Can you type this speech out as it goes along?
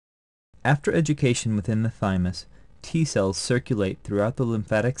After education within the thymus, T cells circulate throughout the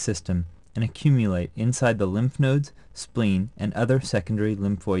lymphatic system and accumulate inside the lymph nodes, spleen, and other secondary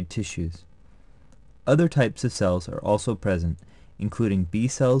lymphoid tissues. Other types of cells are also present, including B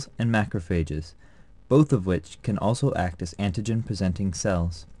cells and macrophages, both of which can also act as antigen-presenting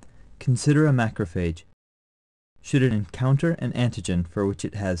cells. Consider a macrophage. Should it encounter an antigen for which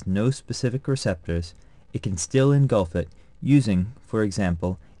it has no specific receptors, it can still engulf it using, for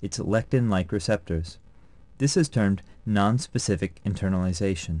example, its lectin-like receptors. This is termed non-specific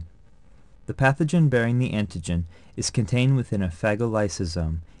internalization. The pathogen bearing the antigen is contained within a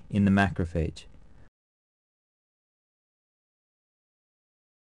phagolysosome in the macrophage.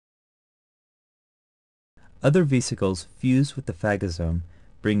 Other vesicles fuse with the phagosome,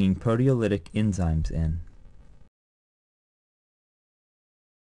 bringing proteolytic enzymes in.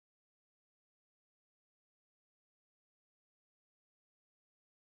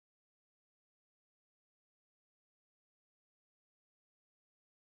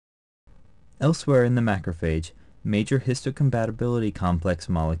 Elsewhere in the macrophage, major histocompatibility complex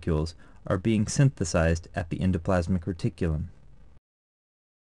molecules are being synthesized at the endoplasmic reticulum.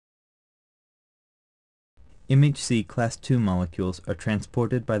 MHC class II molecules are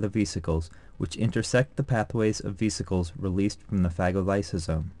transported by the vesicles, which intersect the pathways of vesicles released from the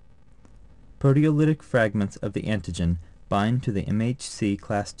phagolysosome. Proteolytic fragments of the antigen bind to the MHC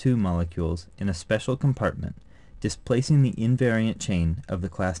class II molecules in a special compartment, displacing the invariant chain of the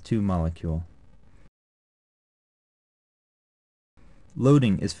class II molecule.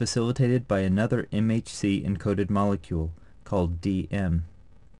 Loading is facilitated by another MHC-encoded molecule called DM.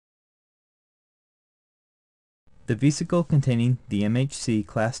 The vesicle containing the MHC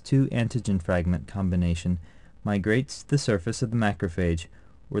class II antigen fragment combination migrates to the surface of the macrophage,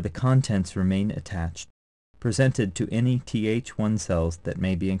 where the contents remain attached, presented to any Th1 cells that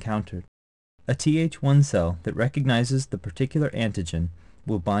may be encountered. A Th1 cell that recognizes the particular antigen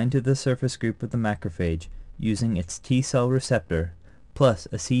will bind to the surface group of the macrophage using its T cell receptor plus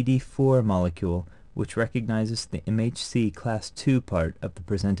a CD4 molecule which recognizes the MHC class II part of the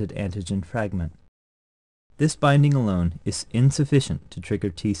presented antigen fragment. This binding alone is insufficient to trigger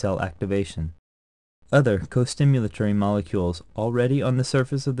T cell activation. Other co-stimulatory molecules already on the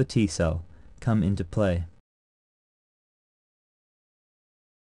surface of the T cell come into play.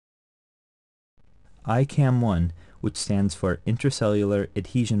 ICAM1, which stands for intracellular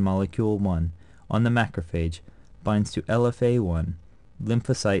adhesion molecule 1, on the macrophage, binds to LFA1,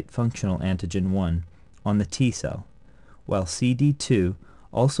 lymphocyte functional antigen 1, on the T cell, while CD2,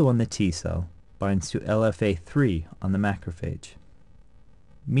 also on the T cell, binds to LFA3 on the macrophage.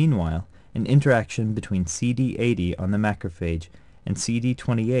 Meanwhile, an interaction between CD80 on the macrophage and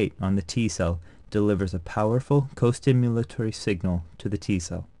CD28 on the T cell delivers a powerful co-stimulatory signal to the T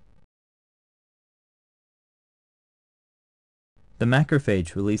cell. The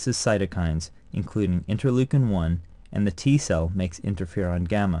macrophage releases cytokines, including interleukin-1, and the T cell makes interferon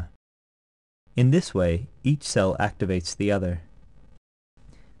gamma. In this way, each cell activates the other.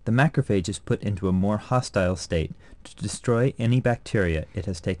 The macrophage is put into a more hostile state to destroy any bacteria it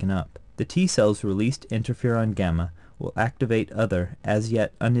has taken up. The T cell's released interferon gamma will activate other, as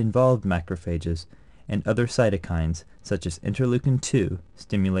yet uninvolved macrophages, and other cytokines, such as interleukin-2,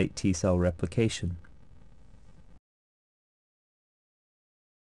 stimulate T cell replication.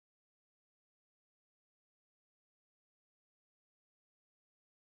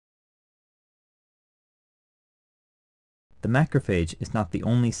 The macrophage is not the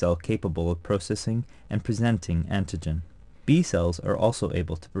only cell capable of processing and presenting antigen. B cells are also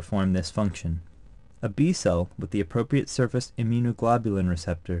able to perform this function. A B cell with the appropriate surface immunoglobulin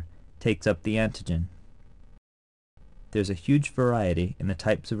receptor takes up the antigen. There's a huge variety in the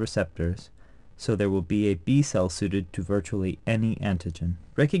types of receptors, so there will be a B cell suited to virtually any antigen.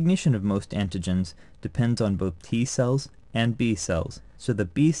 Recognition of most antigens depends on both T cells and B cells, so the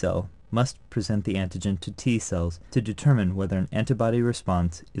B cell must present the antigen to T cells to determine whether an antibody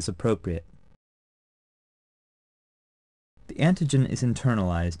response is appropriate. The antigen is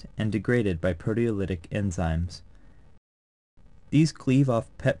internalized and degraded by proteolytic enzymes. These cleave off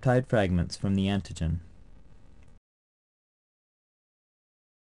peptide fragments from the antigen.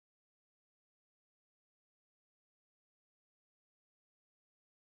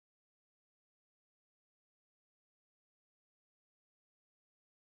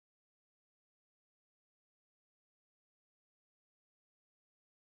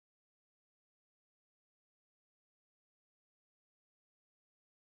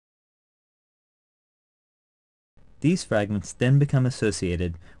 These fragments then become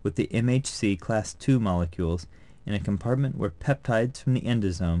associated with the MHC class II molecules in a compartment where peptides from the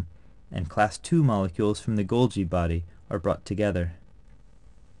endosome, and class II molecules from the Golgi body are brought together.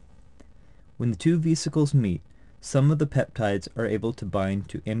 When the two vesicles meet, some of the peptides are able to bind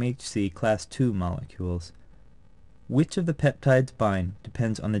to MHC class II molecules. Which of the peptides bind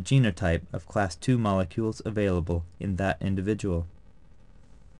depends on the genotype of class II molecules available in that individual.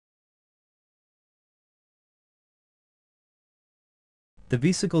 The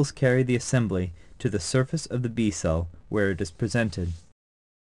vesicles carry the assembly to the surface of the B cell where it is presented.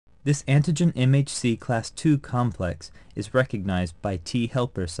 This antigen MHC class II complex is recognized by T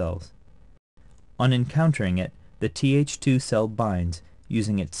helper cells. On encountering it, the Th2 cell binds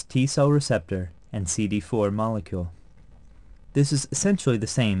using its T cell receptor and CD4 molecule. This is essentially the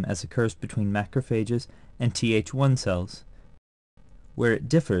same as occurs between macrophages and Th1 cells. Where it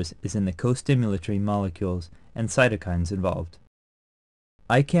differs is in the co-stimulatory molecules and cytokines involved.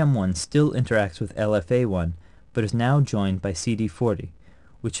 ICAM1 still interacts with LFA1, but is now joined by CD40,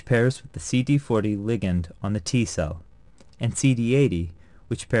 which pairs with the CD40 ligand on the T cell, and CD80,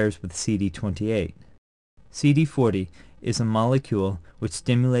 which pairs with CD28. CD40 is a molecule which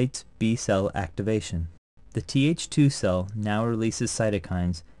stimulates B cell activation. The Th2 cell now releases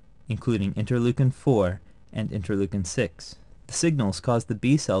cytokines, including interleukin-4 and interleukin-6. The signals cause the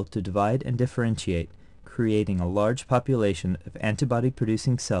B cell to divide and differentiate, creating a large population of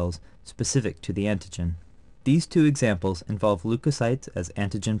antibody-producing cells specific to the antigen. These two examples involve leukocytes as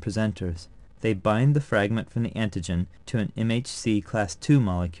antigen presenters. They bind the fragment from the antigen to an MHC class II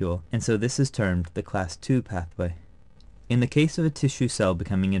molecule, and so this is termed the class II pathway. In the case of a tissue cell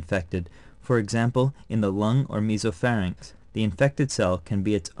becoming infected, for example in the lung or mesopharynx, the infected cell can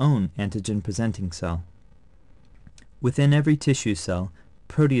be its own antigen-presenting cell. Within every tissue cell,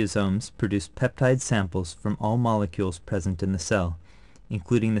 proteasomes produce peptide samples from all molecules present in the cell,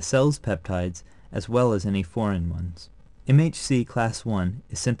 including the cell's peptides as well as any foreign ones. MHC class I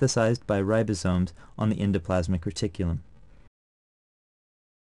is synthesized by ribosomes on the endoplasmic reticulum.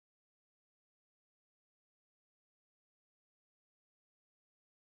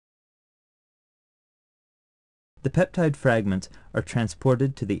 The peptide fragments are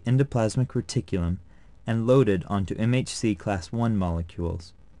transported to the endoplasmic reticulum and loaded onto MHC class I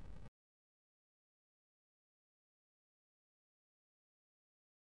molecules.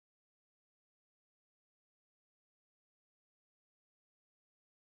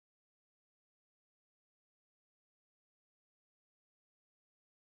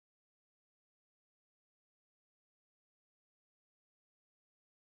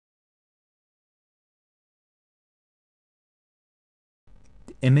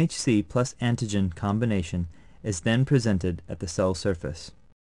 The MHC plus antigen combination is then presented at the cell surface.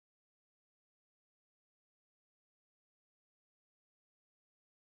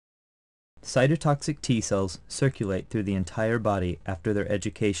 Cytotoxic T cells circulate through the entire body after their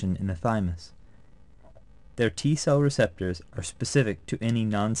education in the thymus. Their T cell receptors are specific to any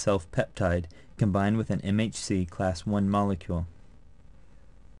non-self peptide combined with an MHC class I molecule.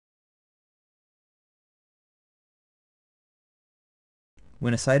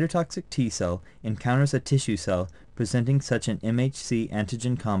 When a cytotoxic T cell encounters a tissue cell presenting such an MHC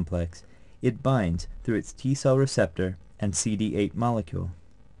antigen complex, it binds through its T cell receptor and CD8 molecule.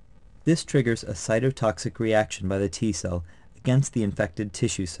 This triggers a cytotoxic reaction by the T cell against the infected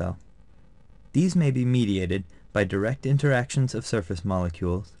tissue cell. These may be mediated by direct interactions of surface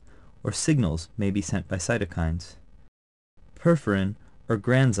molecules, or signals may be sent by cytokines. Perforin or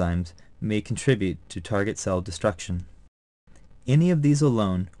granzymes may contribute to target cell destruction. Any of these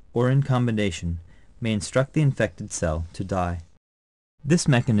alone, or in combination, may instruct the infected cell to die. This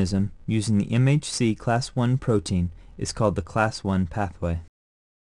mechanism, using the MHC class I protein, is called the class I pathway.